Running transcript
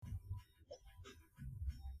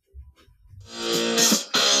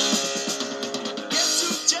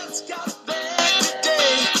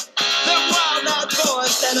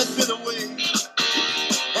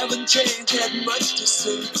had much to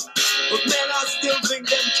say, but man, I still think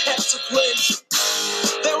them cats are crazy.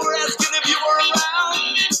 They were asking if you were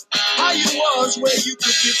around, how you was, where you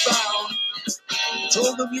could be found. I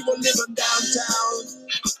told them you were living downtown,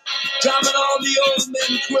 driving all the old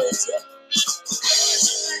men crazy.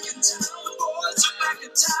 Back in town, the boys are back in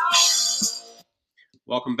town.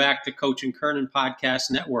 Welcome back to Coach and Kernan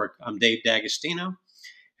Podcast Network. I'm Dave D'Agostino,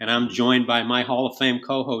 and I'm joined by my Hall of Fame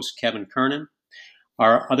co-host, Kevin Kernan.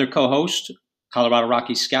 Our other co-host, Colorado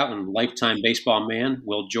Rockies scout and lifetime baseball man,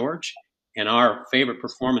 Will George, and our favorite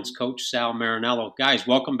performance coach, Sal Marinello. Guys,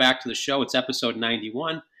 welcome back to the show. It's episode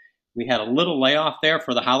 91. We had a little layoff there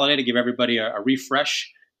for the holiday to give everybody a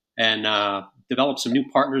refresh and develop some new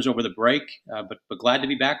partners over the break, but glad to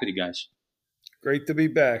be back with you guys. Great to be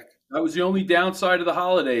back. That was the only downside of the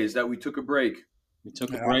holidays, that we took a break. We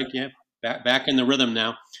took a break, yeah. Back in the rhythm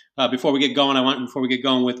now. Before we get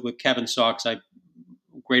going with Kevin Sox,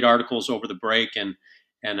 great articles over the break and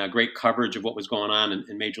great coverage of what was going on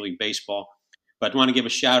in Major League Baseball. But I want to give a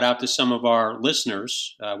shout out to some of our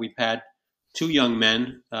listeners. We've had two young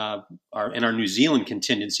men in our New Zealand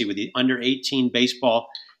contingency with the under 18 baseball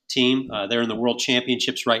team. They're in the World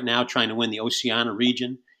Championships right now, trying to win the Oceania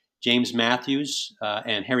region. James Matthews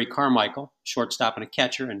and Harry Carmichael, shortstop and a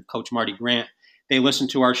catcher, and Coach Marty Grant. They listen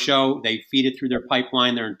to our show. They feed it through their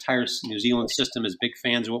pipeline. Their entire New Zealand system is big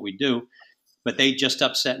fans of what we do. But they just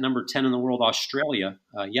upset number 10 in the world, Australia,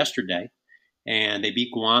 yesterday. And they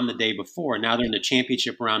beat Guam the day before. Now they're in the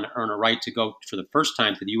championship round to earn a right to go for the first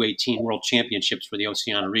time to the U18 World Championships for the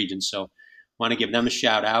Oceania region. So want to give them a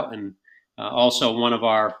shout out. And also one of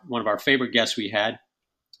our favorite guests we had,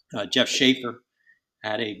 Jeff Schaefer,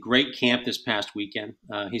 had a great camp this past weekend.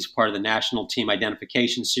 He's part of the National Team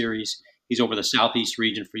Identification Series. He's over the Southeast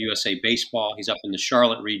region for USA Baseball. He's up in the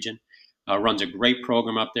Charlotte region. Runs a great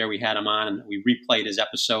program up there. We had him on, and we replayed his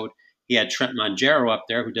episode. He had Trent Mongero up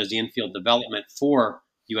there, who does the infield development for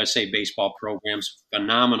USA Baseball programs.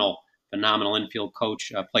 Phenomenal infield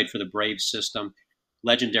coach. Played for the Braves system.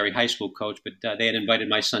 Legendary high school coach. But they had invited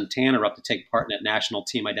my son Tanner up to take part in that National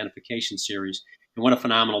Team Identification Series. And what a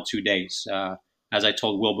phenomenal 2 days. As I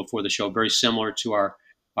told Will before the show, very similar to our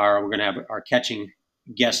we're going to have our catching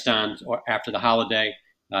guest on after the holiday.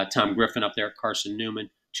 Tom Griffin up there at Carson Newman.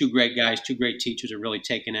 Two great guys, two great teachers are really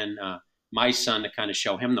taking in my son to kind of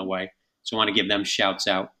show him the way. So I want to give them shouts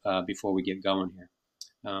out before we get going here.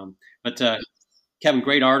 But Kevin,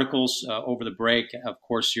 great articles over the break. Of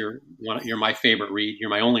course, you're my favorite read. You're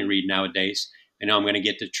my only read nowadays. I know I'm going to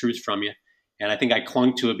get the truth from you. And I think I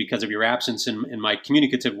clung to it because of your absence in my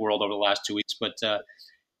communicative world over the last 2 weeks. But a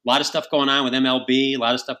lot of stuff going on with MLB, a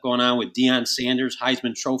lot of stuff going on with Deion Sanders,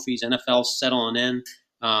 Heisman trophies, NFL settling in.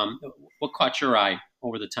 What caught your eye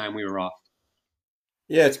over the time we were off?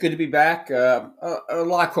 Yeah, it's good to be back. A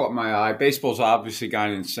lot caught my eye. Baseball's obviously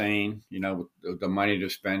gone insane, with the money they're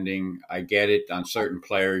spending. I get it on certain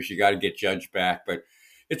players. You got to get judged back. But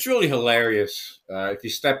it's really hilarious. If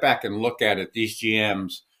you step back and look at it, these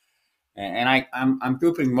GMs, and I'm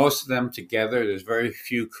grouping most of them together. There's very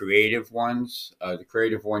few creative ones. The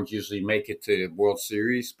creative ones usually make it to the World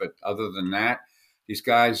Series. But other than that, these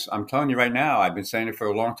guys, I'm telling you right now, I've been saying it for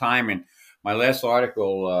a long time. And my last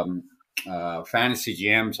article, Fantasy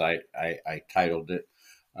GMs, I titled it,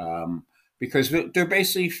 because they're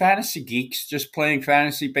basically fantasy geeks just playing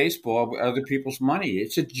fantasy baseball with other people's money.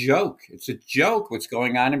 It's a joke. It's a joke what's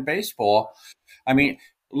going on in baseball. I mean,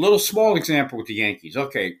 a little small example with the Yankees.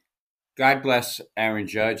 Okay, God bless Aaron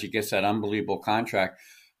Judge. He gets that unbelievable contract.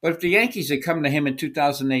 But if the Yankees had come to him in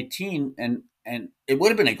 2018, and it would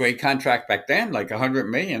have been a great contract back then, like $100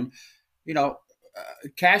 million,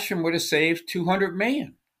 Cashman would have saved $200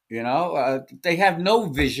 million. They have no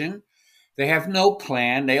vision. They have no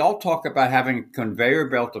plan. They all talk about having a conveyor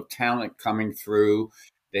belt of talent coming through.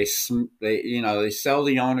 They sell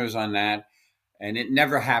the owners on that, and it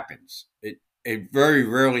never happens. It very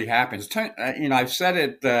rarely happens. I've said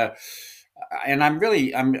it, and I'm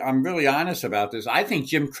really honest about this. I think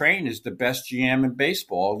Jim Crane is the best GM in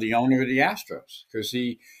baseball, the owner of the Astros, because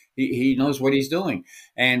he knows what he's doing,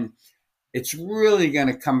 and it's really going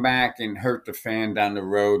to come back and hurt the fan down the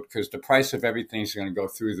road because the price of everything is going to go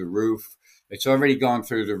through the roof. It's already gone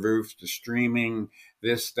through the roof, the streaming,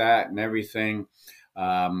 this, that, and everything.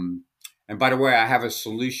 And by the way, I have a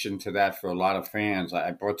solution to that for a lot of fans.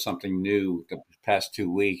 I brought something new the past 2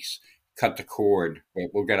 weeks, cut the cord.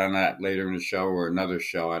 But we'll get on that later in the show or another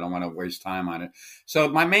show. I don't want to waste time on it. So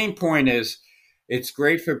my main point is it's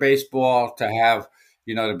great for baseball to have,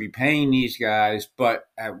 to be paying these guys, but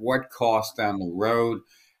at what cost down the road,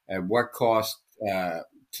 at what cost to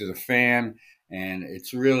the fan. And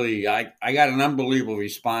it's really, I got an unbelievable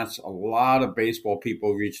response. A lot of baseball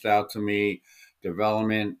people reached out to me,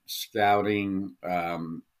 development, scouting,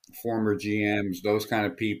 former GMs, those kind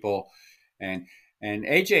of people. And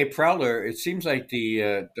AJ Preller, it seems like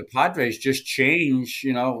the Padres just changed.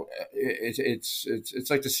 It's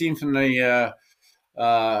like the scene from the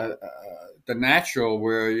Natural,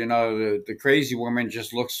 where the crazy woman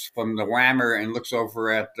just looks from the whammer and looks over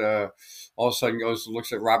at all of a sudden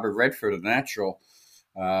looks at Robert Redford, the Natural,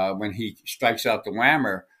 when he strikes out the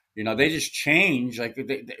whammer. They just change. Like,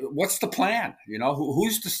 what's the plan?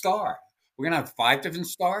 Who's the star? We're gonna have 5 different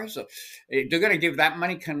stars. They're gonna give that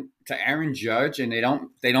money to Aaron Judge, and they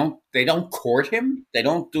don't court him. They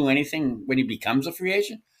don't do anything when he becomes a free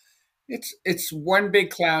agent. It's one big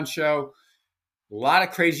clown show. A lot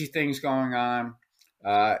of crazy things going on.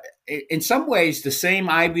 In some ways, the same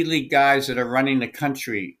Ivy League guys that are running the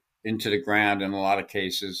country into the ground in a lot of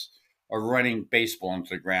cases are running baseball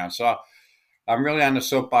into the ground. So I'm really on the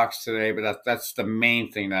soapbox today, but that's the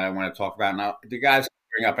main thing that I want to talk about. Now, the guys can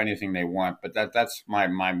bring up anything they want, but that's my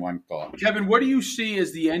one thought. Kevin, what do you see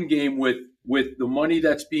as the end game with the money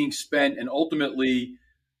that's being spent, and ultimately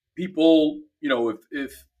people,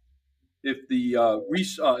 if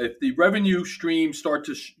the revenue streams start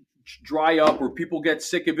to dry up, or people get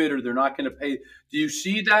sick of it, or they're not going to pay, do you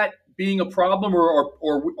see that being a problem, or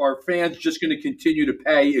are fans just going to continue to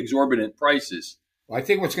pay exorbitant prices? Well, I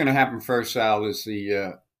think what's going to happen first, Sal, is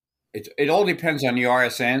it all depends on the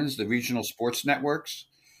RSNs, the regional sports networks,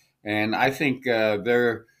 and I think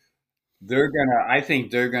they're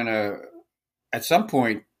gonna at some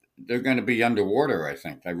point they're going to be underwater. I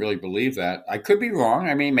think. I really believe that. I could be wrong.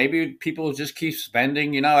 I mean, maybe people just keep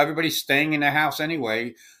spending. Everybody's staying in their house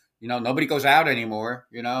anyway. Nobody goes out anymore.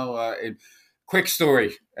 Quick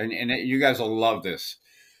story, and you guys will love this.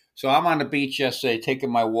 So I'm on the beach yesterday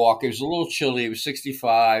taking my walk. It was a little chilly. It was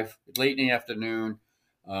 65, late in the afternoon.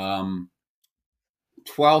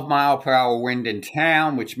 12-mile-per-hour wind in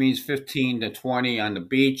town, which means 15 to 20 on the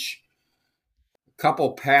beach. A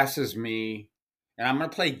couple passes me. And I'm going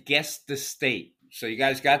to play Guess the State. So you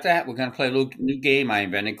guys got that? We're going to play a little new game I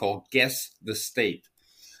invented called Guess the State.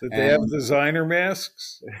 Did they have designer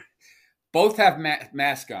masks? Both have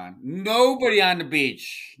masks on. Nobody on the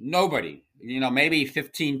beach. Nobody. Maybe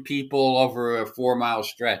 15 people over a 4-mile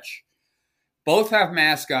stretch. Both have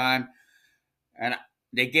masks on. And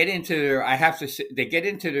they get into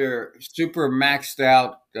their super maxed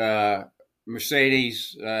out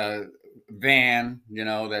Mercedes van,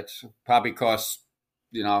 that's probably costs,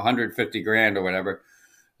 $150,000 or whatever,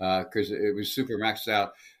 because it was super maxed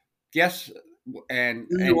out. Guess, and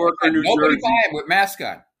New York and New nobody Jersey. buying with mask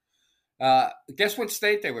on. Guess what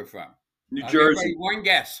state they were from? New Jersey. One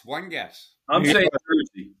guess. I'm saying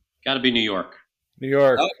Jersey. Got to be New York. New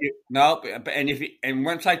York. No, and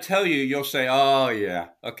once I tell you, you'll say, "Oh yeah,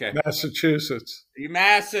 okay." Massachusetts.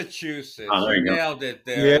 Massachusetts. Oh, there you go. Nailed it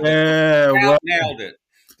there. Yeah, Nailed it.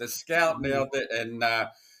 The scout nailed it, and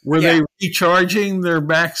were they recharging their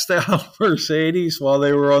maxed out Mercedes while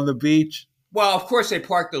they were on the beach? Well, of course they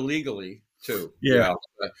parked illegally too. Yeah,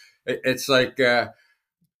 it's like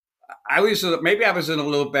maybe I was in a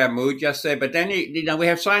little bad mood yesterday, but then we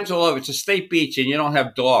have signs all over. It's a state beach, and you don't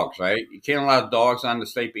have dogs, right? You can't allow dogs on the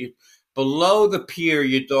state beach. Below the pier,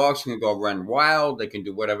 your dogs can go run wild. They can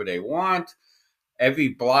do whatever they want. Every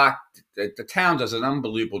block, the town does an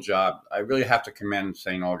unbelievable job. I really have to commend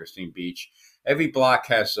St. Augustine Beach. Every block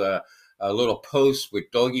has a little post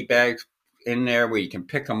with doggy bags in there where you can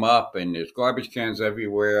pick them up, and there's garbage cans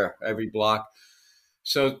everywhere, every block.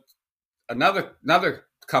 So another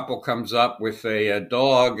couple comes up with a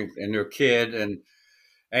dog and their kid, and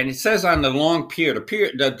it says on the long pier,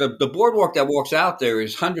 the boardwalk that walks out there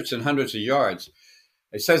is hundreds and hundreds of yards.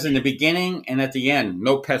 It says in the beginning and at the end,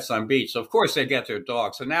 no pets on beach. So of course they get their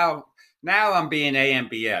dog. So now I'm being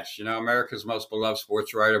AMBS, America's most beloved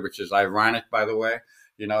sports writer, which is ironic, by the way.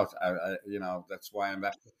 That's why I'm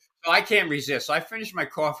back. So I can't resist. So I finish my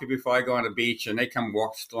coffee before I go on the beach, and they come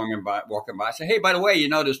walking by. I say, "Hey, by the way,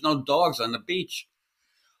 there's no dogs on the beach."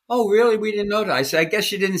 "Oh, really? We didn't know that." I said, "I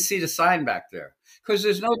guess you didn't see the sign back there." Because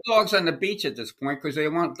there's no dogs on the beach at this point, because they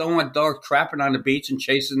don't want dogs crapping on the beach and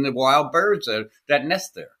chasing the wild birds that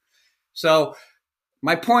nest there. So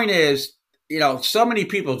my point is, so many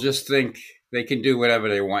people just think they can do whatever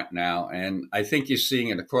they want now. And I think you're seeing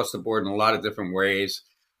it across the board in a lot of different ways.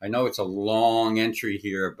 I know it's a long entry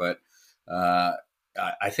here, but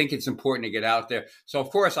I think it's important to get out there. So,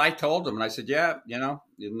 of course, I told them, and I said, "Yeah, no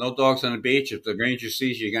dogs on the beach. If the ranger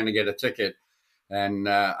sees you, you're going to get a ticket." And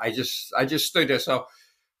I just stood there. So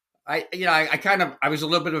I was a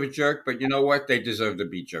little bit of a jerk, but you know what? They deserve to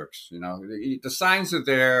be jerks. The signs are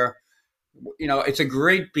there. It's a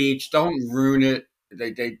great beach. Don't ruin it.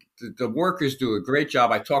 The workers do a great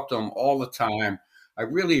job. I talk to them all the time. I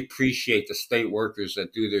really appreciate the state workers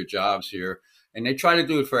that do their jobs here, and they try to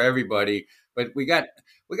do it for everybody. But we got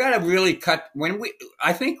to really cut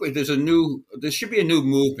I think there should be a new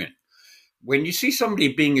movement. When you see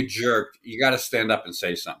somebody being a jerk, you got to stand up and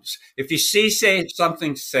say something. If you say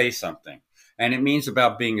something, say something, and it means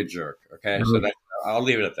about being a jerk. Okay, so I'll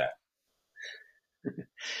leave it at that.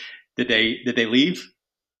 Did they leave?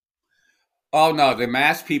 Oh no, the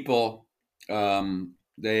mass people,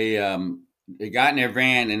 they got in their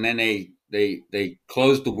van and then they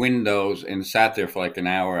closed the windows and sat there for like an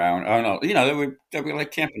hour. Oh no, they were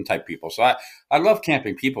like camping type people. So I love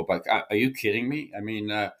camping people, but are you kidding me? I mean,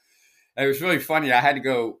 it was really funny. I had to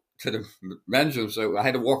go to the men's room, so I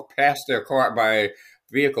had to walk past their car by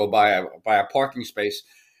a parking space,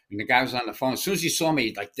 and the guy was on the phone. As soon as he saw me,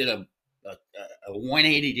 he like did a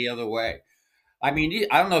 180 the other way. I mean,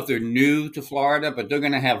 I don't know if they're new to Florida, but they're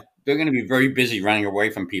going to be very busy running away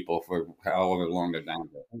from people for however long they're down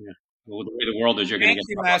there. Yeah. Well, the way the world is, you're going to get.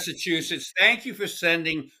 Thank you, Massachusetts. Thank you for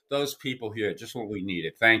sending those people here. Just what we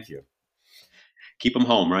needed. Thank you. Keep them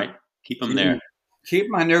home, right? Keep them there. Keep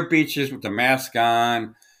them on their beaches with the mask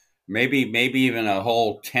on. Maybe even a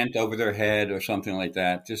whole tent over their head or something like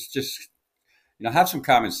that. Just have some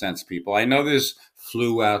common sense, people. I know there's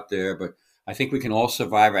flu out there, but I think we can all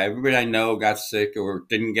survive. Everybody I know got sick or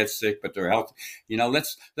didn't get sick, but they're healthy.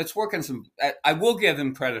 Let's work on some. I will give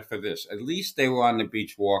them credit for this. At least they were on the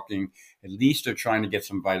beach walking. At least they're trying to get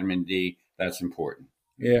some vitamin D. That's important.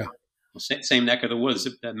 Yeah. Well, same neck of the woods,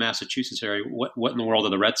 that Massachusetts area. What in the world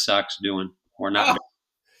are the Red Sox doing or not?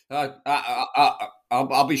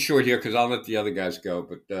 I'll be short here because I'll let the other guys go.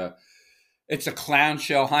 But it's a clown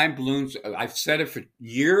show. Heim Balloons. I've said it for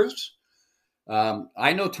years.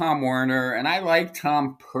 I know Tom Werner, and I like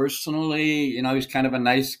Tom personally. He's kind of a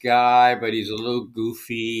nice guy, but he's a little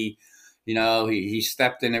goofy. He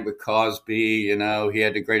stepped in it with Cosby. He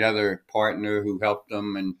had a great other partner who helped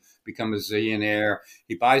him and become a zillionaire.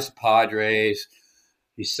 He buys the Padres.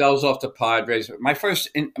 He sells off the Padres. My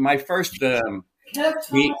first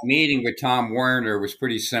meeting with Tom Werner was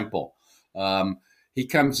pretty simple. He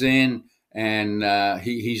comes in and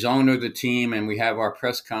he's owner of the team, and we have our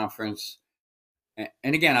press conference.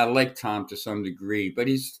 And again, I like Tom to some degree, but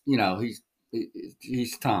he's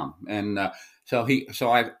Tom, and so it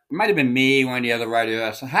might have been me, one of the other writers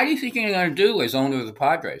asked, "How do you think you're going to do as owner of the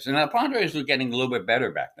Padres?" And the Padres were getting a little bit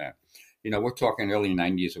better back then. We're talking early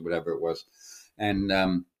 '90s or whatever it was, and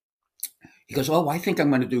he goes, "Oh, I think I'm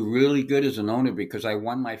going to do really good as an owner because I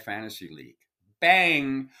won my fantasy league."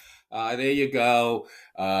 Bang! There you go.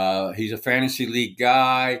 He's a fantasy league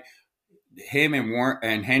guy. Him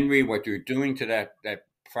and Henry, what they're doing to that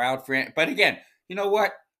proud fan. But again, you know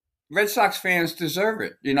what? Red Sox fans deserve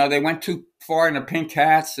it. They went too far in the pink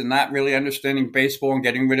hats and not really understanding baseball and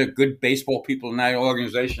getting rid of good baseball people in that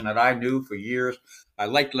organization that I knew for years. I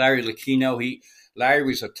liked Larry Lucchino. Larry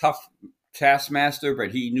was a tough taskmaster,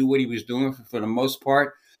 but he knew what he was doing for the most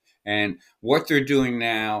part. And what they're doing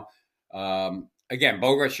now, again,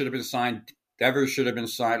 Bogart should have been signed. Devers should have been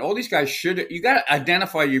signed. All these guys you got to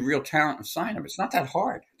identify your real talent and sign them. It's not that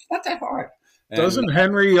hard. And, doesn't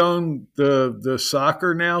Henry own the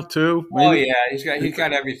soccer now too? Maybe? Oh yeah, he's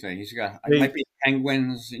got everything. It might be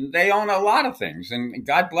Penguins. They own a lot of things, and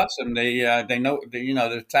God bless them. They know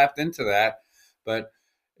they're tapped into that. But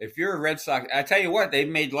if you're a Red Sox, I tell you what, they've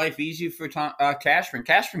made life easy for Cashman.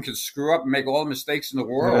 Cashman can screw up and make all the mistakes in the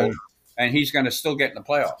world, and he's going to still get in the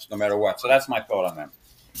playoffs no matter what. So that's my thought on that.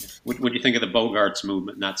 What do you think of the Bogarts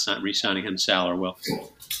movement, not re-signing him, Sal or Will?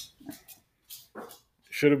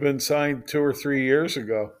 Should have been signed 2 or 3 years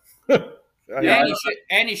ago. He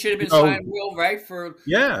should have been signed, Will, right? For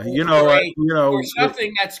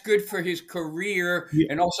something that's good for his career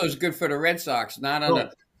and also is good for the Red Sox, not on the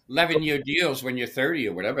 11-year deals when you're 30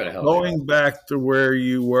 or whatever the hell. Going back to where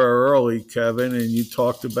you were early, Kevin, and you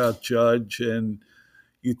talked about Judge and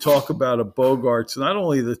you talk about a Bogarts, not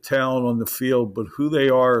only the talent on the field, but who they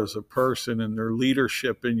are as a person and their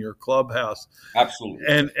leadership in your clubhouse. Absolutely.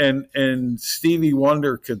 And Stevie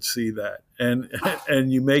Wonder could see that.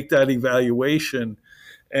 And you make that evaluation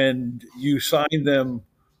and you sign them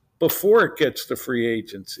before it gets to free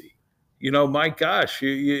agency. My gosh,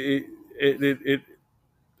 it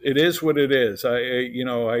is what it is.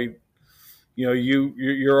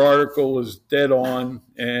 Your article is dead on,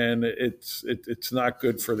 and it's not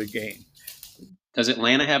good for the game. Does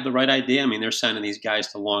Atlanta have the right idea? I mean, they're signing these guys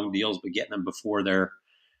to long deals, but getting them before they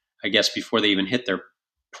even hit their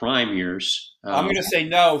prime years. I'm going to say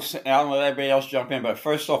no. I'll let everybody else jump in. But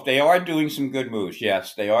first off, they are doing some good moves.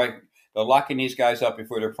 Yes, they are. They're locking these guys up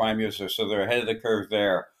before their prime years, so they're ahead of the curve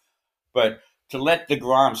there. But to let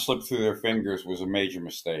DeGrom slip through their fingers was a major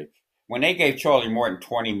mistake. When they gave Charlie Morton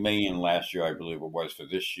 $20 million last year, I believe it was for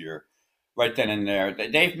this year, right then and there,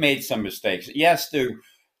 they've made some mistakes. Yes, the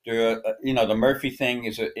Murphy thing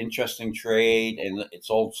is an interesting trade, and it's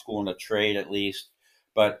old school in the trade at least.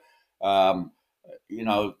 But um, you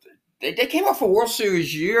know, they came off a World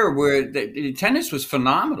Series year where the tennis was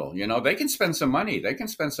phenomenal. They can spend some money. I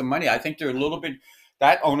think they're a little bit.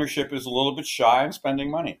 That ownership is a little bit shy on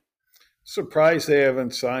spending money. Surprised they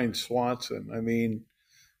haven't signed Swanson. I mean,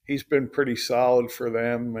 he's been pretty solid for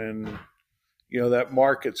them, and that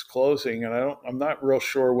market's closing, and I'm not real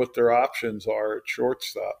sure what their options are at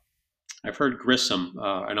shortstop. I've heard Grissom.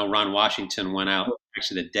 I know Ron Washington went out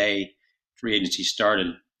actually the day free agency started,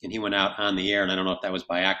 and he went out on the air, and I don't know if that was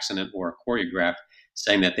by accident or choreographed,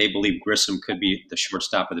 saying that they believe Grissom could be the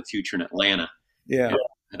shortstop of the future in Atlanta. Yeah. And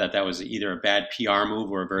I thought that was either a bad PR move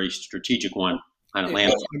or a very strategic one on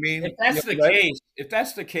Atlanta. I mean, if that's the case,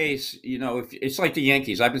 if it's like the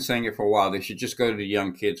Yankees. I've been saying it for a while. They should just go to the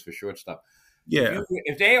young kids for shortstop. Yeah.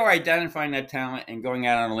 If they are identifying that talent and going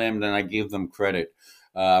out on a limb, then I give them credit.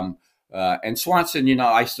 And Swanson,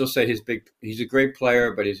 I still say he's a great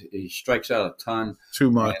player, but he strikes out a ton.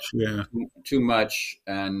 Too much, yeah. Too much.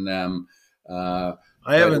 And I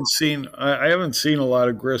haven't seen a lot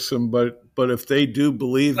of Grissom, but if they do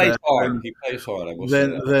believe he that, plays hard. I will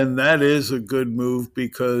then that is a good move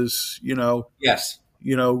because yes,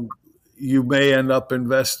 you may end up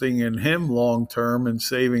investing in him long term and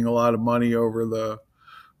saving a lot of money over the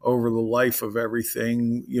life of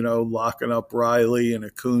everything, locking up Riley and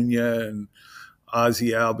Acuna and Ozzie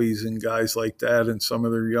Albies and guys like that and some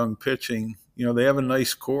of their young pitching. They have a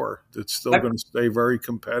nice core that's still going to stay very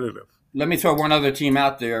competitive. Let me throw one other team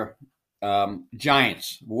out there.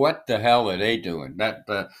 Giants. What the hell are they doing? That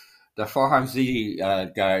the Farhan Zaidi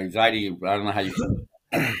guy, Zaidi, I don't know how you say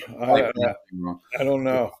it. I don't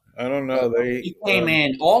know. He came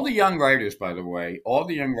in. All the young writers, by the way, oh,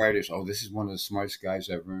 this is one of the smartest guys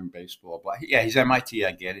ever in baseball. But yeah, he's MIT.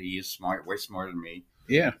 I get it. He is smart, way smarter than me.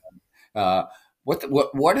 Yeah.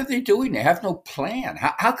 What are they doing? They have no plan.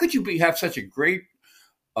 How could you have such a great,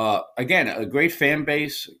 a great fan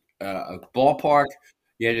base, a ballpark?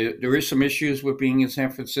 Yeah, there is some issues with being in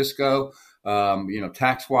San Francisco.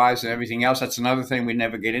 Tax wise and everything else. That's another thing we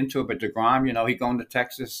never get into. But DeGrom, he going to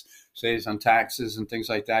Texas, saves on taxes and things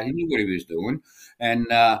like that. He knew what he was doing. And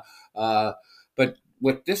but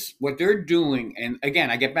what they're doing, and again,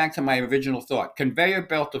 I get back to my original thought: conveyor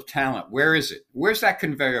belt of talent. Where is it? Where's that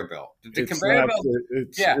conveyor belt? Is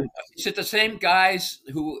it the same guys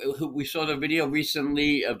who we saw the video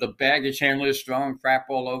recently of the baggage handlers throwing crap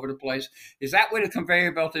all over the place? Is that where the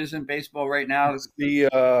conveyor belt is in baseball right now?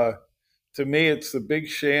 To me, it's the big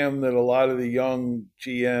sham that a lot of the young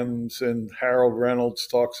GMs and Harold Reynolds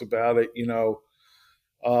talks about it.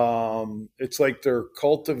 It's like they're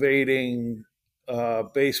cultivating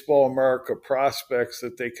Baseball America prospects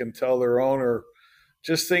that they can tell their owner,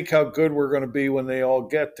 just think how good we're going to be when they all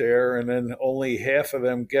get there. And then only half of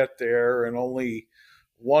them get there and only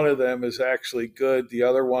one of them is actually good. The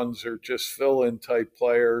other ones are just fill-in type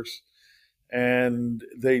players. And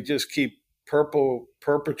they just keep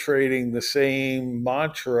perpetrating the same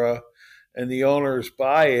mantra, and the owners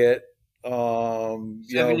buy it.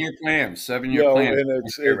 7-year plan. And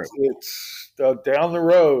it's down the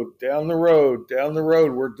road.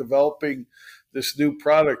 We're developing this new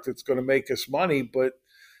product that's going to make us money, but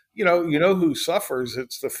you know who suffers?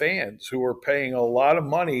 It's the fans who are paying a lot of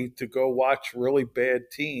money to go watch really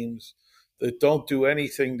bad teams that don't do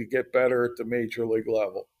anything to get better at the major league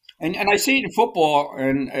level. And I see it in football,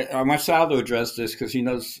 and I want Sal to address this because he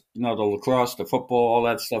knows the lacrosse, the football, all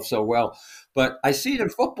that stuff so well. But I see it in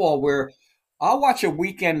football where I'll watch a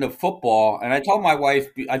weekend of football, and I told my wife,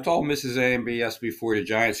 I told Mrs. AMBS before the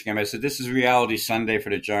Giants game, I said, this is reality Sunday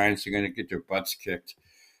for the Giants. They're going to get their butts kicked.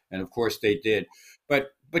 And, of course, they did.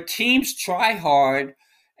 But teams try hard,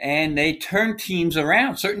 and they turn teams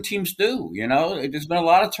around. Certain teams do, There's been a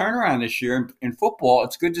lot of turnaround this year in football.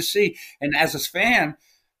 It's good to see. And as a fan,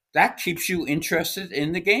 that keeps you interested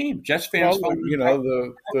in the game. Jets fans,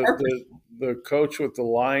 the coach with the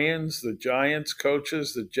Lions, the Giants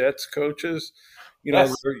coaches, the Jets coaches,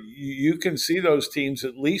 you can see those teams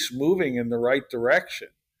at least moving in the right direction,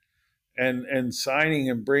 and signing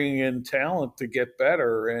and bringing in talent to get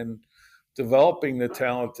better and developing the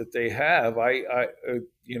talent that they have. I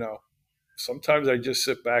sometimes I just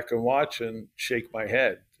sit back and watch and shake my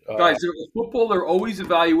head. Guys, football, they're always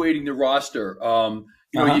evaluating the roster.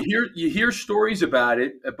 You hear stories about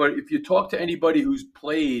it, but if you talk to anybody who's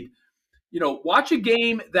played, watch a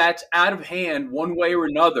game that's out of hand one way or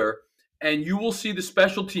another, and you will see the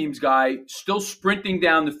special teams guy still sprinting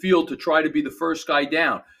down the field to try to be the first guy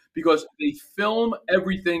down because they film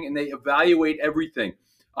everything and they evaluate everything.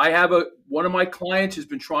 I have one of my clients has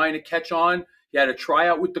been trying to catch on. He had a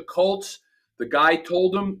tryout with the Colts. The guy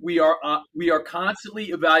told him we are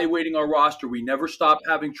constantly evaluating our roster. We never stop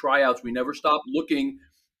having tryouts. We never stop looking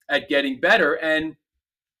at getting better. And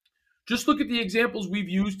just look at the examples we've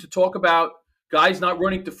used to talk about guys not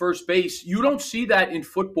running to first base. You don't see that in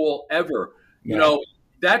football ever. No.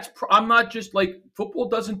 I'm not just like football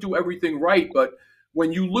doesn't do everything right, but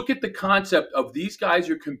when you look at the concept of these guys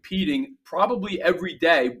are competing probably every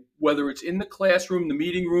day, whether it's in the classroom, the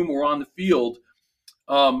meeting room, or on the field,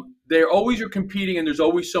 they always are competing, and there's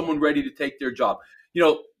always someone ready to take their job.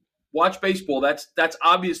 Watch baseball. That's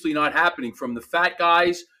obviously not happening. From the fat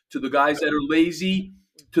guys to the guys that are lazy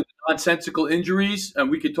to the nonsensical injuries, and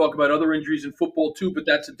we could talk about other injuries in football too, but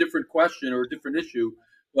that's a different question or a different issue.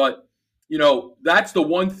 But that's the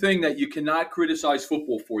one thing that you cannot criticize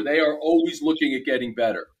football for. They are always looking at getting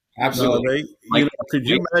better. Absolutely. Could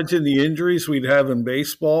you imagine the injuries we'd have in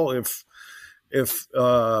baseball if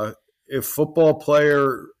football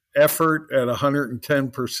player effort at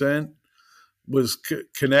 110% was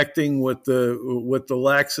connecting with the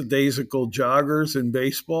lackadaisical joggers in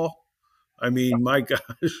baseball? I mean, my gosh,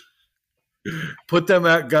 put them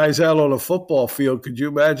guys out on a football field. Could you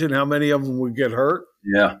imagine how many of them would get hurt?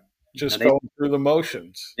 Yeah. Just going through the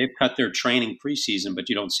motions. They've cut their training preseason, but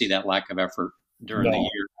you don't see that lack of effort during the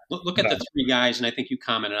year. Look at the three guys, and I think you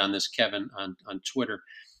commented on this, Kevin, on Twitter.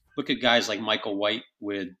 Look at guys like Michael White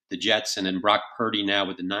with the Jets and then Brock Purdy now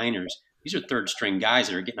with the Niners. These are third-string guys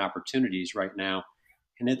that are getting opportunities right now.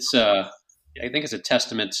 And it's I think it's a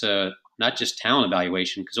testament to not just talent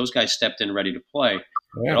evaluation, because those guys stepped in ready to play,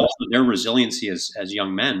 but also their resiliency as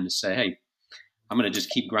young men to say, hey, I'm going to just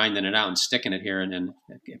keep grinding it out and sticking it here, and then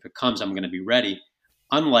if it comes, I'm going to be ready.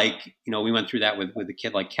 Unlike, we went through that with a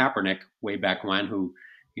kid like Kaepernick way back when, who,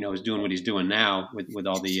 is doing what he's doing now with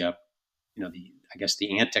all the,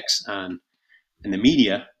 the antics in the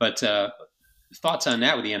media. But thoughts on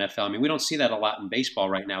that with the NFL? I mean, we don't see that a lot in baseball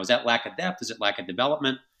right now. Is that lack of depth? Is it lack of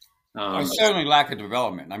development? It's certainly lack of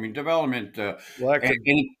development. I mean, development and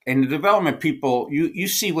the development people, you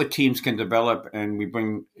see what teams can develop, and we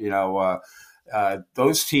bring,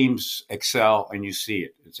 those teams excel, and you see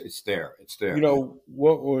it. It's there. It's there.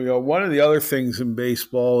 One of the other things in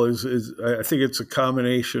baseball is I think it's a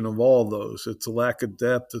combination of all those. It's a lack of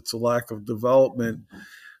depth. It's a lack of development.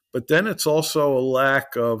 But then it's also a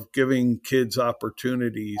lack of giving kids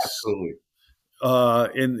opportunities. Absolutely.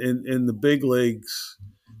 In the big leads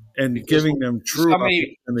and because giving them true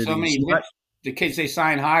opportunities. The kids they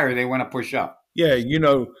sign higher, they want to push up. Yeah,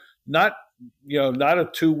 not a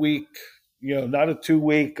 2 week. Not a 2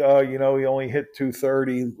 week, he only hit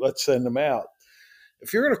 230, let's send him out.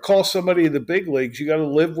 If you're going to call somebody in the big leagues, you got to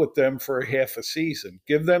live with them for a half a season.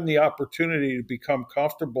 Give them the opportunity to become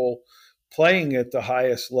comfortable playing at the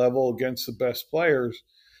highest level against the best players.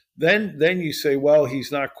 Then you say, well,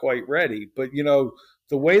 he's not quite ready. But,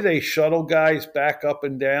 the way they shuttle guys back up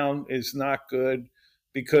and down is not good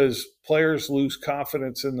because players lose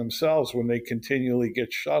confidence in themselves when they continually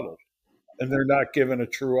get shuttled. And they're not given a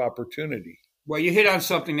true opportunity. Well, you hit on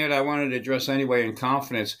something that I wanted to address anyway in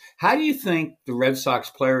confidence. How do you think the Red Sox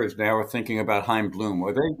players now are thinking about Chaim Bloom?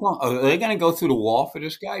 Are they going to go through the wall for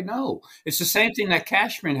this guy? No. It's the same thing that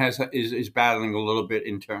Cashman is battling a little bit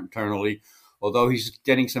internally, although he's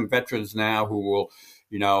getting some veterans now who will,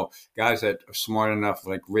 guys that are smart enough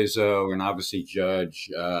like Rizzo and obviously Judge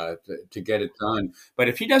to get it done. But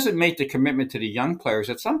if he doesn't make the commitment to the young players,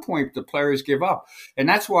 at some point the players give up. And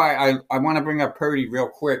that's why I want to bring up Purdy real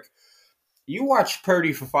quick. You watch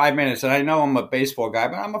Purdy for 5 minutes, and I know I'm a baseball guy,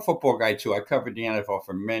 but I'm a football guy too. I covered the NFL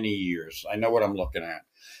for many years. I know what I'm looking at.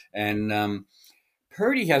 And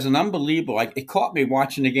Purdy has an unbelievable, it caught me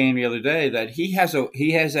watching the game the other day that he has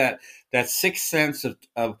that sixth sense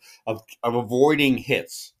of avoiding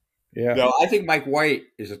hits. Yeah. I think Mike White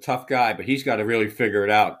is a tough guy, but he's got to really figure it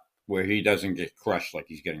out where he doesn't get crushed like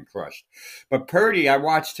he's getting crushed. But Purdy, I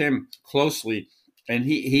watched him closely, and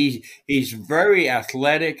he's very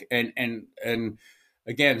athletic, and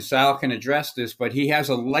again, Sal can address this, but he has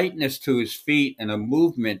a lightness to his feet and a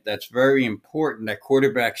movement that's very important that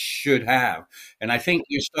quarterbacks should have. And I think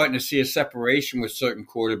you're starting to see a separation with certain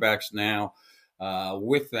quarterbacks now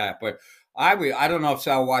with that. But I don't know if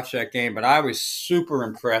Sal watched that game, but I was super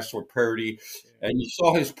impressed with Purdy. And you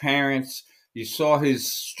saw his parents. You saw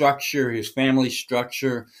his structure, his family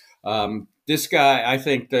structure. This guy, I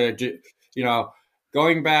think,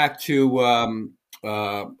 going back to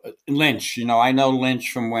uh, Lynch. I know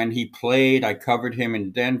Lynch from when he played. I covered him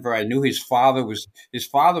in Denver. I knew his father was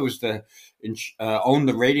the owned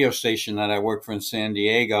the radio station that I worked for in San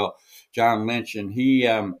Diego, John Lynch, and he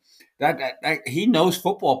knows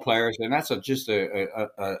football players, and that's just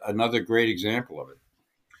another great example of it.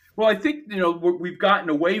 Well, I think we've gotten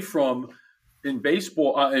away from in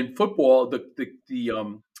baseball and football the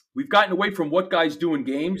we've gotten away from what guys do in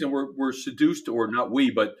games, and we're seduced, or not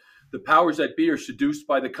we, but the powers that be are seduced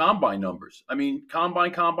by the combine numbers. I mean,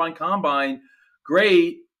 combine,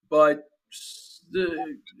 great, but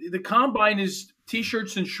the combine is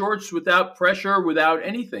t-shirts and shorts without pressure, without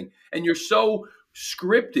anything, and you're so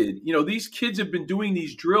scripted. These kids have been doing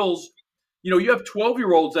these drills. You have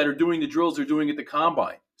 12-year-olds that are doing the drills they're doing at the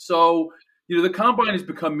combine. So, the combine has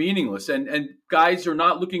become meaningless, and guys are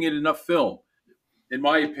not looking at enough film, in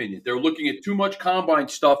my opinion. They're looking at too much combine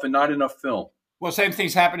stuff and not enough film. Well, same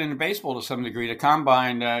things happen in baseball to some degree. The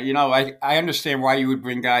combine, I understand why you would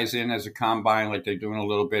bring guys in as a combine, like they're doing a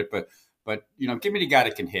little bit, but give me the guy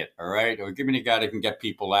that can hit, all right, or give me the guy that can get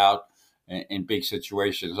people out in big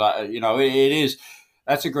situations. It is.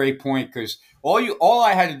 That's a great point, because all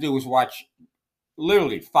I had to do was watch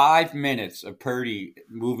literally 5 minutes of Purdy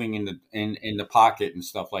moving in the pocket and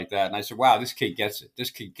stuff like that, and I said, "Wow, this kid gets it. This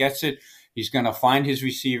kid gets it. He's going to find his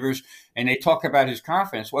receivers." And they talk about his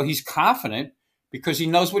confidence. Well, he's confident because he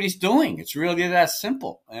knows what he's doing. It's really that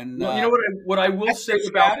simple. And well, what I will say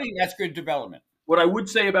about scouting, that's good development. What I would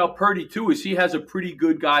say about Purdy too is he has a pretty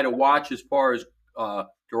good guy to watch as far as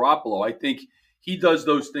Garoppolo. I think he does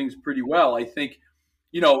those things pretty well. I think.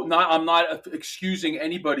 I'm not excusing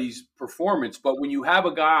anybody's performance, but when you have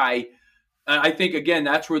a guy, I think, again,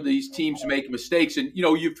 that's where these teams make mistakes. And,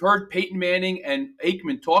 you've heard Peyton Manning and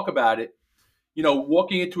Aikman talk about it,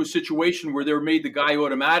 walking into a situation where they're made the guy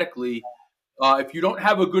automatically. If you don't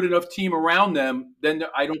have a good enough team around them, then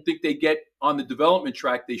I don't think they get on the development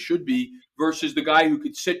track they should be, versus the guy who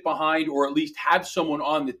could sit behind or at least have someone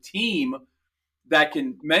on the team that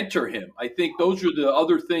can mentor him. I think those are the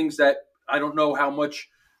other things that I don't know how much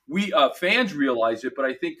we fans realize it, but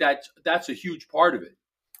I think that's a huge part of it.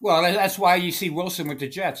 Well, that's why you see Wilson with the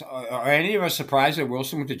Jets. Are any of us surprised that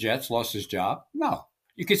Wilson with the Jets lost his job? No.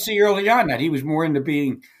 You could see early on that he was more into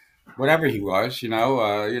being whatever he was,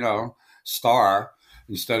 star,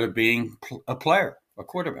 instead of being a player, a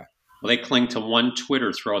quarterback. Well, they cling to one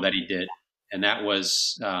Twitter throw that he did, and that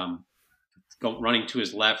was running to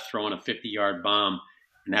his left, throwing a 50-yard bomb,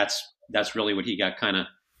 and that's really what he got kind of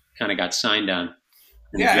got signed on.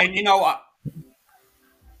 Yeah, and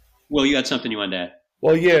Will, you had something you wanted to add?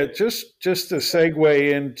 Well, yeah, just to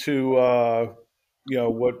segue into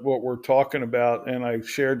what we're talking about, and I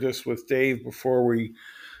shared this with Dave before we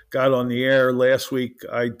got on the air last week.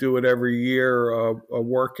 I do it every year, a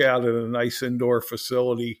workout at a nice indoor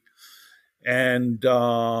facility, and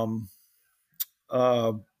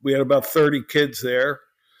we had about 30 kids there.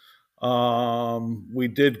 We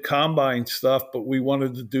did combine stuff, but we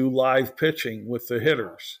wanted to do live pitching with the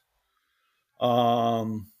hitters.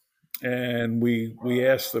 And we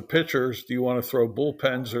asked the pitchers, do you want to throw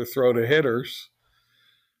bullpens or throw to hitters?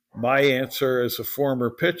 My answer as a former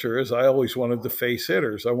pitcher is I always wanted to face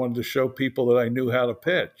hitters. I wanted to show people that I knew how to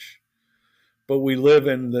pitch. But we live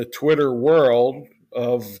in the Twitter world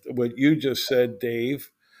of what you just said,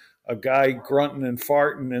 Dave, a guy grunting and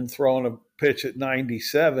farting and throwing a pitch at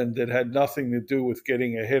 97 that had nothing to do with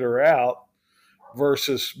getting a hitter out,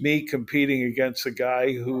 versus me competing against a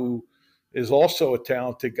guy who is also a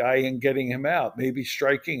talented guy and getting him out, maybe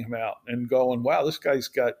striking him out and going, wow, this guy's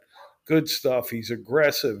got good stuff. He's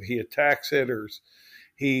aggressive. He attacks hitters.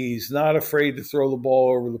 He's not afraid to throw the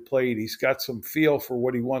ball over the plate. He's got some feel for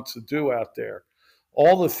what he wants to do out there.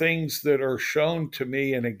 All the things that are shown to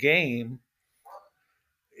me in a game,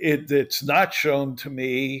 it's not shown to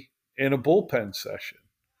me in a bullpen session.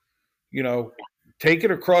 Take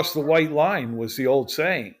it across the white line was the old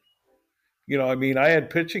saying. I had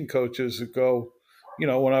pitching coaches that go,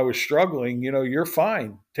 when I was struggling, you're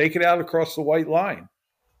fine. Take it out across the white line.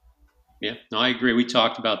 Yeah, no, I agree. We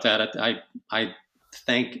talked about that. I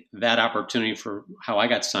thank that opportunity for how I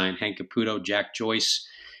got signed. Hank Caputo, Jack Joyce,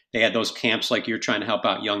 they had those camps like you're trying to help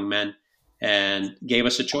out young men, and gave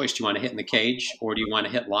us a choice. Do you want to hit in the cage or do you want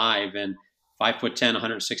to hit live? And 5'10",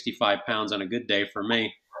 165 pounds on a good day for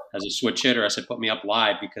me as a switch hitter, I said, put me up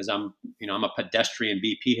live, because I'm a pedestrian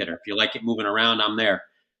BP hitter. If you like it moving around, I'm there.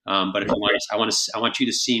 But if you want, I want you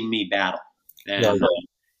to see me battle. And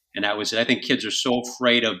that was it. I think kids are so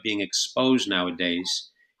afraid of being exposed nowadays.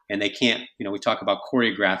 and they can't, we talk about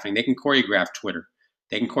choreographing. They can choreograph Twitter.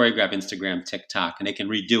 They can choreograph Instagram, TikTok, and they can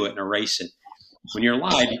redo it and erase it. When you're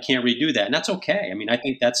live, you can't redo that, and that's okay. I mean, I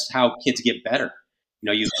think that's how kids get better.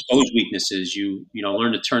 You expose weaknesses, you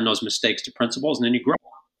learn to turn those mistakes to principles, and then you grow.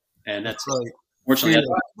 And that's right. Fortunately,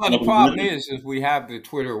 Well, the problem is we have the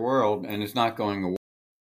Twitter world, and it's not going away.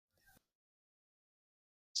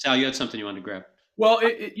 Sal, you had something you wanted to grab. Well,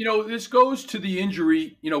 this goes to the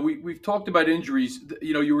injury. We've talked about injuries.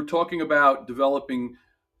 You were talking about developing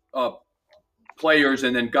players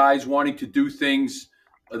and then guys wanting to do things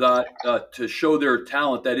that to show their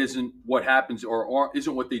talent that isn't what happens or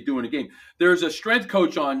isn't what they do in a game. There's a strength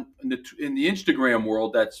coach in the Instagram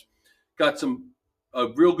world that's got a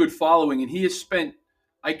real good following, and he has spent,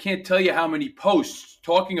 I can't tell you how many posts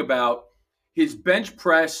talking about his bench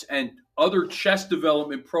press and other chest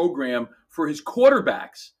development program for his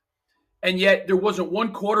quarterbacks. And yet there wasn't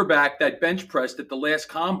one quarterback that bench pressed at the last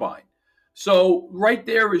combine. So right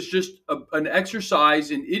there is just an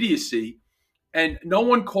exercise in idiocy, and no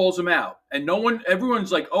one calls him out. And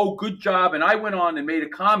everyone's like, oh, good job. And I went on and made a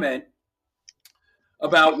comment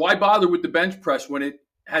about why bother with the bench press when it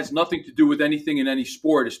has nothing to do with anything in any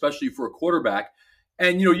sport, especially for a quarterback.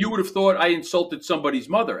 And, you would have thought I insulted somebody's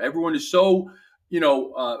mother. Everyone is so,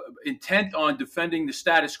 intent on defending the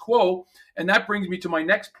status quo. And that brings me to my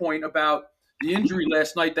next point about the injury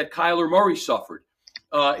last night that Kyler Murray suffered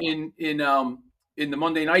in the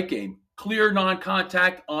Monday night game. Clear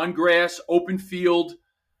non-contact on grass, open field,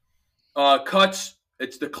 cuts.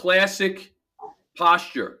 It's the classic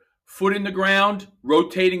posture. Foot in the ground,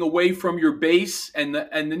 rotating away from your base, and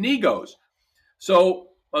the knee goes. So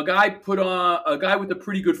a guy with a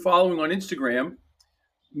pretty good following on Instagram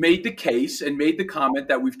made the case and made the comment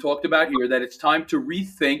that we've talked about here, that it's time to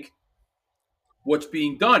rethink what's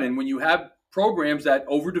being done. And when you have programs that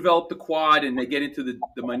overdevelop the quad and they get into the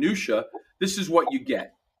minutia, this is what you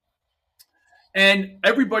get. And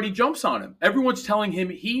everybody jumps on him. Everyone's telling him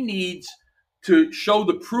he needs to show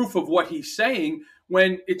the proof of what he's saying,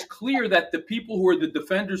 when it's clear that the people who are the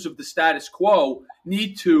defenders of the status quo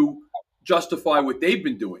need to justify what they've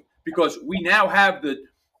been doing, because we now have the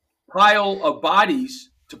pile of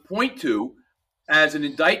bodies to point to as an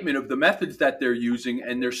indictment of the methods that they're using,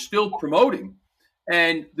 and they're still promoting.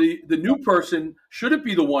 And the new person shouldn't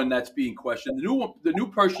be the one that's being questioned. The new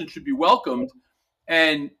person should be welcomed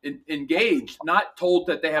and engaged, not told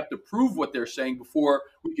that they have to prove what they're saying before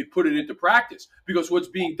we could put it into practice, because what's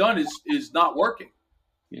being done is not working.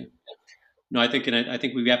 Yeah. No, I think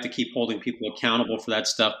we have to keep holding people accountable for that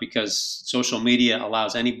stuff, because social media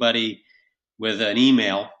allows anybody with an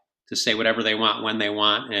email to say whatever they want when they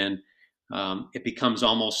want, and it becomes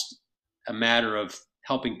almost a matter of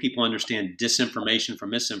helping people understand disinformation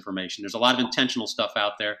from misinformation. There's a lot of intentional stuff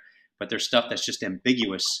out there, but there's stuff that's just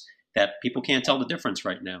ambiguous that people can't tell the difference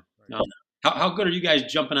right now. How good are you guys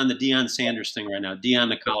jumping on the Deion Sanders thing right now? Deion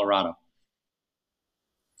to Colorado.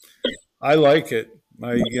 I like it.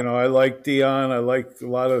 I like Deion. I like a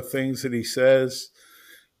lot of things that he says.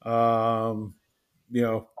 I've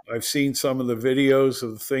seen some of the videos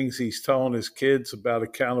of the things he's telling his kids about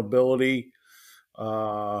accountability,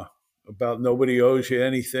 about nobody owes you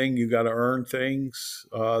anything. You got to earn things.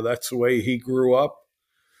 That's the way he grew up.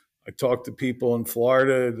 I talked to people in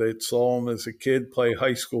Florida that saw him as a kid play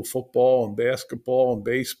high school football and basketball and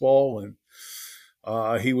baseball,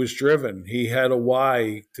 and he was driven. He had a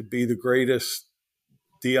why to be the greatest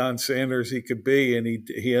Deion Sanders he could be, and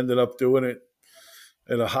he ended up doing it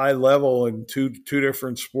at a high level in two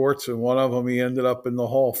different sports, and one of them he ended up in the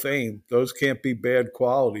Hall of Fame. Those can't be bad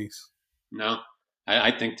qualities. No,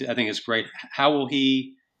 I think it's great. How will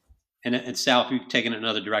he? And Sal, if you've taken it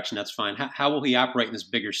another direction, that's fine. How will he operate in this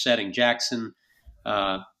bigger setting? Jackson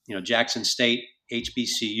State,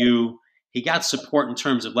 HBCU. He got support in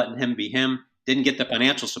terms of letting him be him. Didn't get the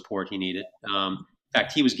financial support he needed. In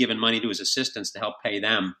fact, he was giving money to his assistants to help pay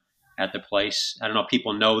them at the place. I don't know if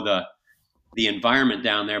people know the environment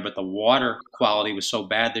down there, but the water quality was so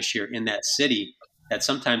bad this year in that city that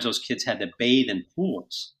sometimes those kids had to bathe in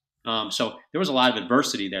pools. So there was a lot of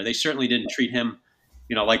adversity there. They certainly didn't treat him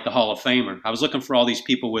like the Hall of Famer. I was looking for all these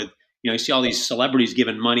people with, you see all these celebrities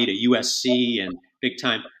giving money to USC and big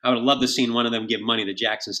time. I would have loved to have seen one of them give money to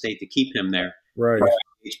Jackson State to keep him there. Right.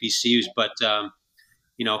 HBCUs. But,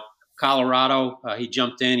 Colorado, he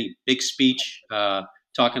jumped in, big speech,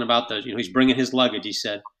 talking about he's bringing his luggage, he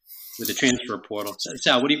said, with the transfer portal.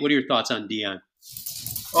 Sal, what are your thoughts on Deion?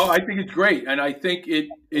 Oh, I think it's great. And I think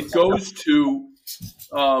it goes to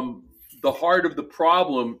the heart of the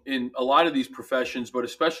problem in a lot of these professions, but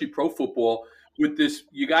especially pro football, with this.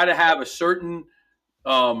 You got to have a certain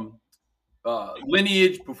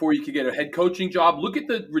lineage before you could get a head coaching job. Look at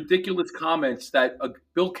the ridiculous comments that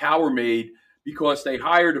Bill Cowher made because they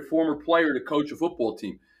hired a former player to coach a football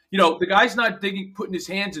team. The guy's not putting his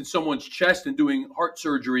hands in someone's chest and doing heart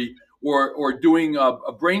surgery or doing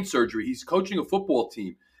a brain surgery. He's coaching a football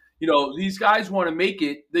team. These guys want to make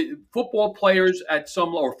it. The football players at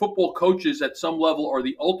some or football coaches at some level are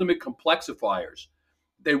the ultimate complexifiers.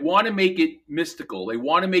 They want to make it mystical. They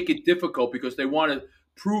want to make it difficult because they want to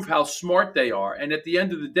prove how smart they are. And at the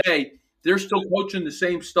end of the day, they're still coaching the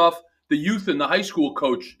same stuff the youth and the high school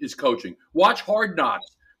coach is coaching. Watch Hard Knocks.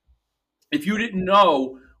 If you didn't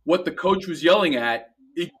know what the coach was yelling at,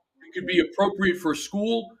 it could be appropriate for a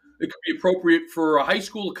school. It could be appropriate for a high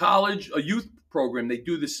school, a college, a youth program. They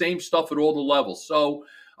do the same stuff at all the levels. So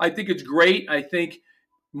I think it's great. I think if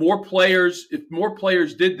more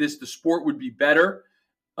players did this, the sport would be better.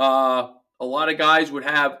 A lot of guys would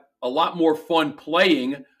have a lot more fun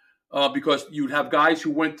playing because you'd have guys who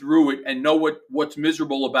went through it and know what's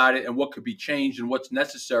miserable about it and what could be changed and what's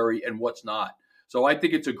necessary and what's not. So I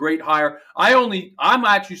think it's a great hire. I'm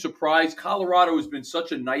actually surprised. Colorado has been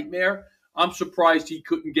such a nightmare. I'm surprised he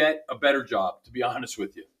couldn't get a better job, to be honest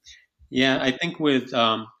with you. Yeah, I think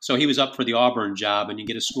so he was up for the Auburn job, and you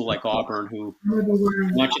get a school like Auburn who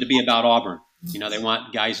want you to be about Auburn. They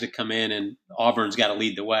want guys to come in, and Auburn's got to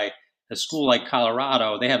lead the way. A school like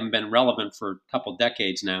Colorado, they haven't been relevant for a couple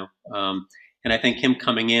decades now. And I think him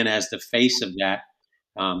coming in as the face of that,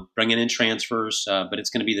 bringing in transfers, but it's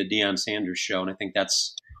going to be the Deion Sanders show, and I think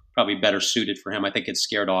that's probably better suited for him. I think it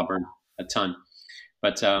scared Auburn a ton.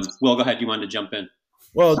 But Will, go ahead. You wanted to jump in.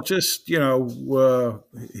 Well, just,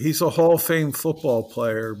 he's a Hall of Fame football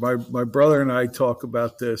player. My brother and I talk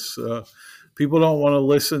about this. People don't want to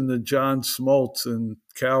listen to John Smoltz and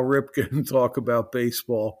Cal Ripken talk about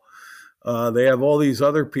baseball. They have all these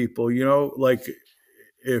other people, like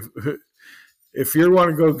if you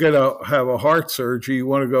want to go have a heart surgery, you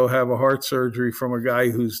want to go have a heart surgery from a guy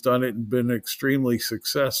who's done it and been extremely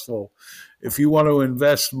successful. If you want to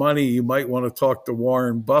invest money, you might want to talk to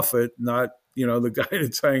Warren Buffett, not the guy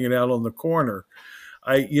that's hanging out on the corner.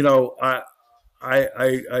 I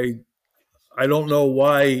don't know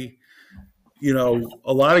why,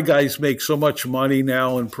 a lot of guys make so much money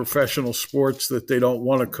now in professional sports that they don't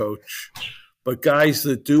want to coach. But guys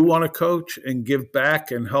that do want to coach and give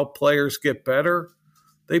back and help players get better,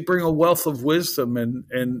 they bring a wealth of wisdom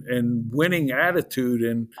and winning attitude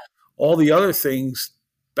and all the other things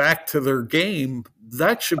back to their game.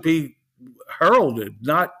 That should be heralded,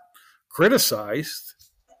 not criticized.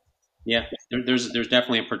 Yeah, there's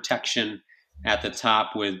definitely a protection at the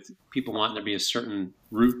top with people wanting to be a certain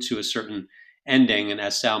route to a certain ending. And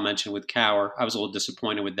as Sal mentioned with Cowher, I was a little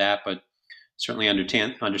disappointed with that, but certainly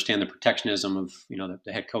understand the protectionism of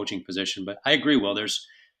the head coaching position. But I agree, Will. There's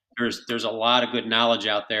a lot of good knowledge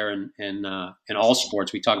out there in all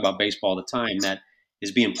sports. We talk about baseball all the time that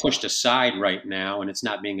is being pushed aside right now, and it's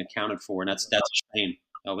not being accounted for, and that's a shame,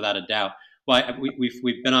 without a doubt. Well,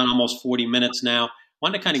 we've been on almost 40 minutes now.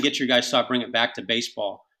 Wanted to kind of get your guys' thought, bring it back to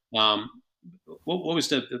baseball. What was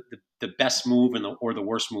the best move or the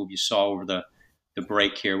worst move you saw over the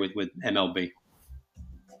break here with MLB?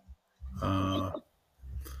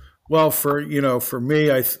 Well, for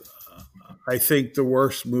me, I think the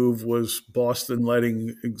worst move was Boston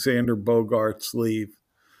letting Xander Bogaerts leave.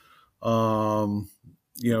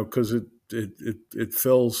 Because it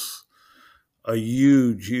fills a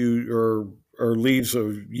huge or leaves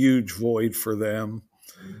a huge void for them.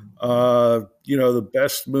 The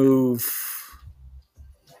best move,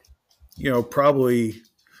 probably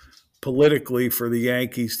politically for the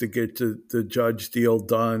Yankees to get the Judge deal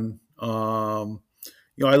done. I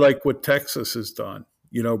like what Texas has done,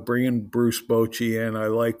 bringing Bruce Bochy in. I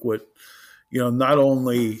like what, not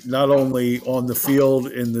only on the field,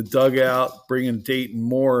 in the dugout, bringing Dayton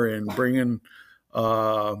Moore in, bringing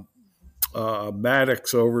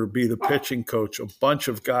Maddox over to be the pitching coach, a bunch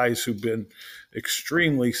of guys who've been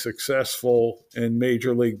extremely successful in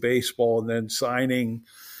Major League Baseball, and then signing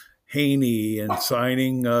Haney and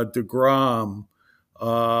signing DeGrom,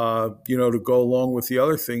 to go along with the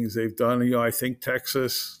other things they've done. I think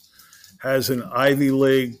Texas has an Ivy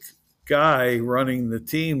League guy running the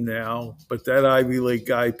team now, but that Ivy League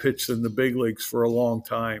guy pitched in the big leagues for a long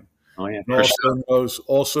time. Oh yeah, and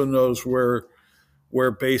also knows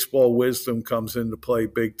where baseball wisdom comes into play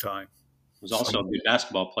big time. Was also a good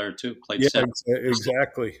basketball player too. Played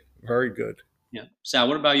exactly. Very good. Yeah, Sal.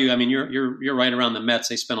 What about you? I mean, you're right around the Mets.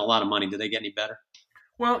 They spent a lot of money. Did they get any better?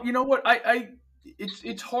 Well, you know what?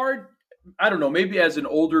 It's hard. I don't know. Maybe as an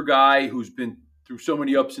older guy who's been through so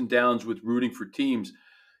many ups and downs with rooting for teams,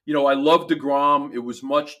 I love DeGrom. It was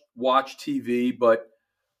much watch TV, but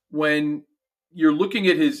when you're looking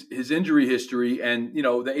at his injury history and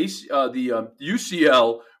the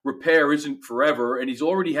UCL repair isn't forever, and he's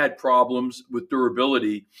already had problems with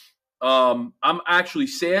durability. I'm actually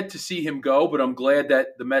sad to see him go, but I'm glad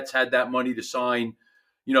that the Mets had that money to sign,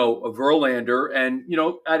 a Verlander. And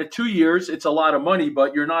out of 2 years, it's a lot of money,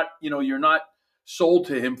 but you're not sold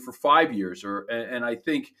to him for 5 years, and I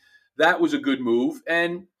think that was a good move.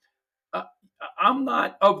 And uh, I'm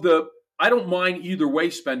not of the. I don't mind either way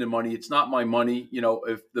spending money. It's not my money.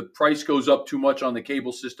 If the price goes up too much on the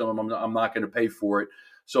cable system, I'm not going to pay for it.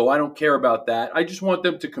 So I don't care about that. I just want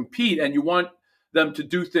them to compete, and you want them to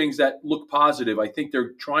do things that look positive. I think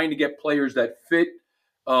they're trying to get players that fit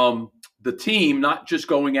the team, not just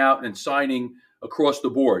going out and signing across the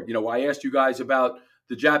board. I asked you guys about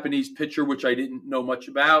the Japanese pitcher, which I didn't know much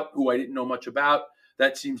about,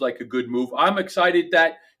 That seems like a good move. I'm excited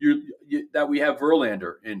that that we have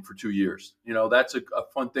Verlander in for 2 years. That's a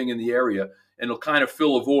fun thing in the area, and it'll kind of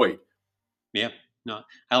fill a void. Yeah, no,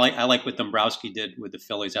 I like what Dombrowski did with the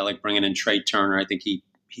Phillies. I like bringing in Trey Turner. I think he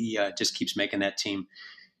just keeps making that team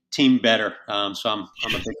better. So I'm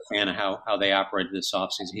a big fan of how they operated this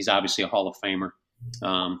offseason. He's obviously a Hall of Famer.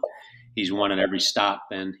 He's won at every stop,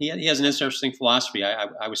 and he has an interesting philosophy.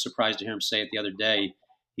 I was surprised to hear him say it the other day.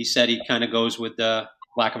 He said he kind of goes with the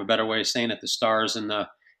lack of a better way of saying it, the stars and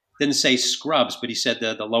didn't say scrubs, but he said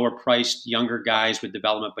the lower priced younger guys with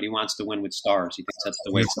development, but he wants to win with stars. He thinks that's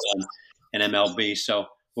the way it's done in MLB. So,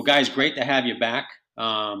 well, guys, great to have you back.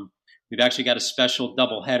 We've actually got a special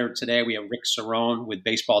doubleheader today. We have Rick Cerrone with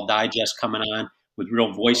Baseball Digest coming on with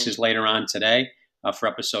Real Voices later on today for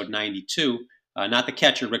episode 92. Not the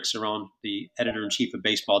catcher, Rick Cerrone, the editor-in-chief of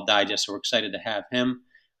Baseball Digest. So we're excited to have him.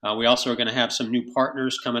 We also are going to have some new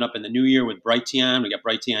partners coming up in the new year with Brighteon. We got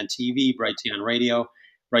Brighteon TV, Brighteon Radio,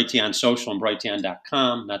 Brighteon Social, and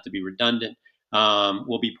Brighteon.com, not to be redundant.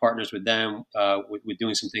 We'll be partners with them with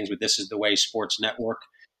doing some things with This Is the Way Sports Network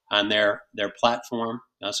on their platform.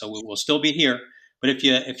 So we'll still be here. But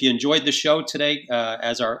if you enjoyed the show today,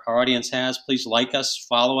 as our audience has, please like us,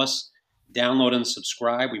 follow us, download and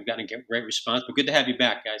subscribe. We've gotten a great response. But good to have you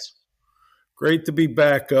back, guys. Great to be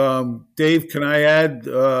back. Dave, can I add,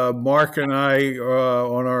 Mark and I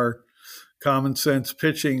on our Common Sense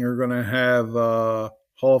Pitching are going to have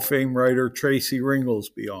Hall of Fame writer Tracy Ringles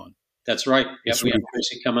be on. That's right. Yep, we have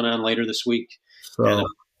Tracy coming on later this week. So, and,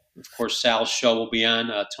 of course, Sal's show will be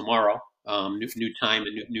on tomorrow, new time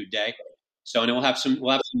and new day. So, and we'll have some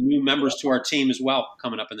new members to our team as well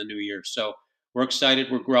coming up in the new year. So we're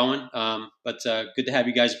excited. We're growing. But good to have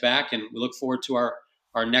you guys back, and we look forward to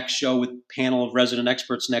our next show with panel of resident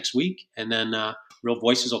experts next week. And then Real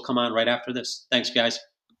Voices will come on right after this. Thanks, guys.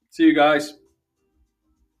 See you guys.